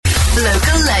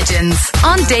Local legends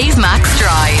on Dave Max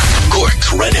Drive.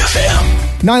 Cork's Red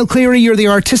FM. Niall Cleary, you're the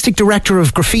artistic director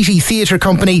of Graffiti Theatre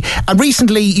Company, and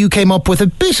recently you came up with a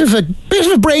bit of a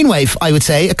brainwave, I would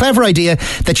say, a clever idea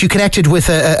that you connected with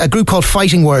a group called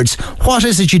Fighting Words. What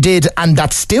is it you did, and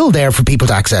that's still there for people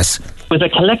to access? With a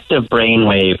collective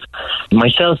brainwave,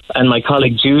 myself and my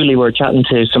colleague Julie were chatting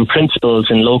to some principals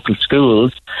in local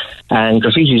schools, and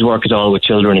Graffiti's work is all with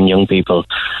children and young people.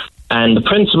 And the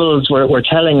principals were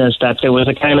telling us that there was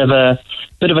a kind of a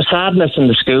bit of a sadness in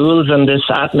the schools, and this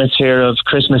atmosphere of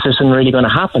Christmas isn't really going to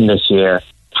happen this year.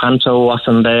 Panto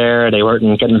wasn't there, they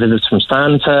weren't getting visits from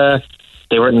Santa,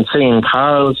 they weren't singing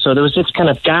carols, so there was this kind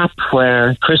of gap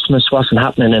where Christmas wasn't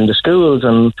happening in the schools,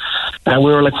 and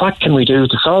we were like, what can we do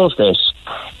to solve this?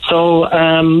 So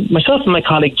myself and my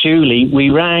colleague Julie, we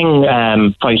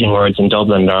rang Fighting Words in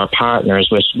Dublin, our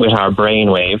partners, with our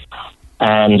brainwave.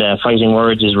 And Fighting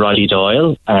Words is Roddy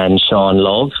Doyle and Sean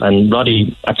Love. And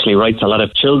Roddy actually writes a lot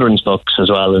of children's books as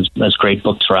well as great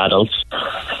books for adults.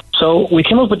 So we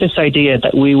came up with this idea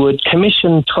that we would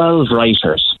commission 12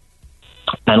 writers.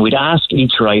 And we'd ask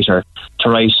each writer to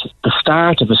write the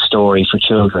start of a story for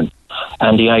children.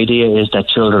 And the idea is that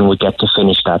children would get to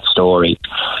finish that story.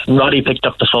 Roddy picked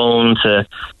up the phone to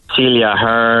Celia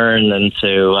Hearn and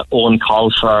to Owen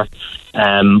Colfer.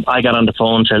 I got on the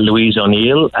phone to Louise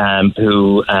O'Neill,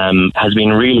 who has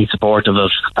been really supportive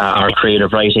of our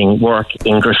creative writing work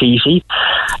in Graffiti.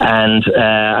 And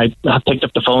I picked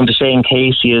up the phone to Shane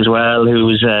Casey as well,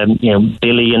 who's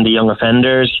Billy in the Young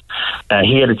Offenders.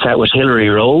 He had a chat with Hilary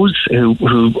Rose, who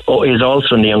is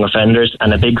also in the Young Offenders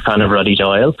and a big fan of Roddy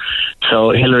Doyle.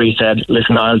 So Hilary said,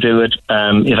 listen, I'll do it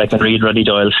if I can read Roddy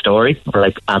Doyle's story. We're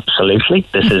like, absolutely,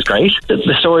 this is great.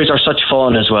 The stories are such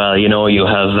fun as well. You know, you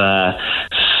have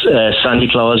Santa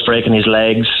Claus breaking his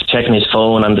legs, checking his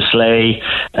phone on the sleigh,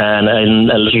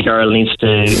 and a little girl needs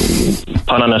to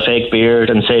put on a fake beard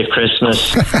and save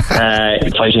Christmas.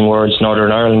 Fighting Words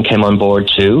Northern Ireland came on board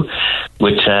too,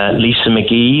 with Lisa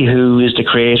McGee, who is the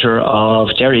creator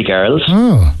of Derry Girls.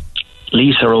 Oh.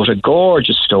 Lisa wrote a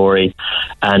gorgeous story,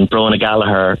 and Brona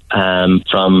Gallagher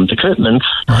from The Crittments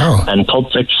and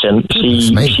Pulp Fiction,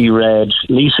 she read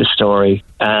Lisa's story.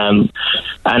 And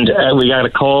we got a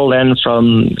call then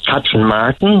from Catherine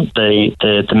Martin,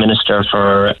 the Minister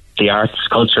for the Arts,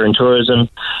 Culture and Tourism,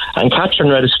 and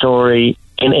Catherine read a story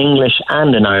in English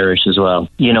and in Irish as well.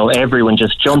 You know, everyone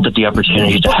just jumped at the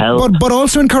opportunity to help. But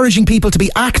also encouraging people to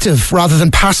be active rather than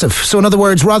passive. So in other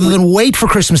words, rather than wait for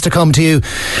Christmas to come to you,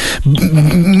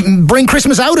 bring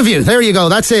Christmas out of you. There you go.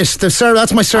 That's it.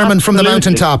 That's my sermon from the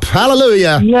mountaintop.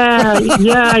 Hallelujah.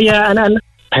 Yeah. And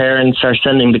parents are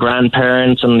sending the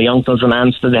grandparents and the uncles and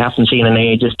aunts that they haven't seen in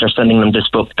ages. They're sending them this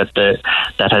book that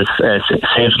has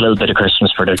saved a little bit of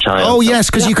Christmas for their child. Oh yes,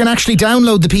 because you can actually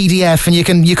download the PDF and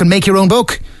you can make your own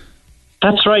book.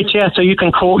 That's right, yeah. So you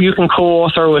can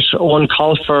co-author with Owen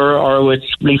Colfer or with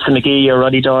Lisa McGee or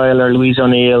Roddy Doyle or Louise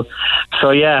O'Neill.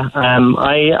 So yeah,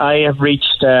 I have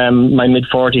reached my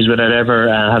mid-40s without ever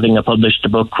having published a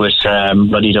book with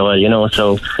Roddy Doyle, you know,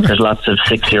 so there's lots of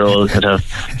 6-year-olds that have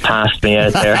passed me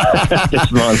out there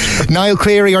this month. Niall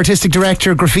Cleary, Artistic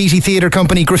Director, Graffiti Theatre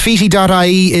Company.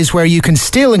 Graffiti.ie is where you can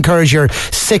still encourage your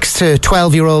 6 to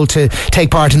 12-year-old to take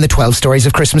part in the 12 Stories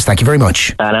of Christmas. Thank you very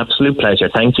much. An absolute pleasure.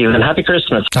 Thank you, and happy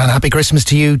Christmas. And happy Christmas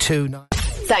to you too.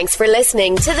 Thanks for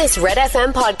listening to this Red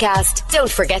FM podcast.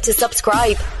 Don't forget to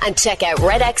subscribe and check out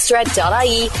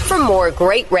redextra.ie for more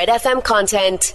great Red FM content.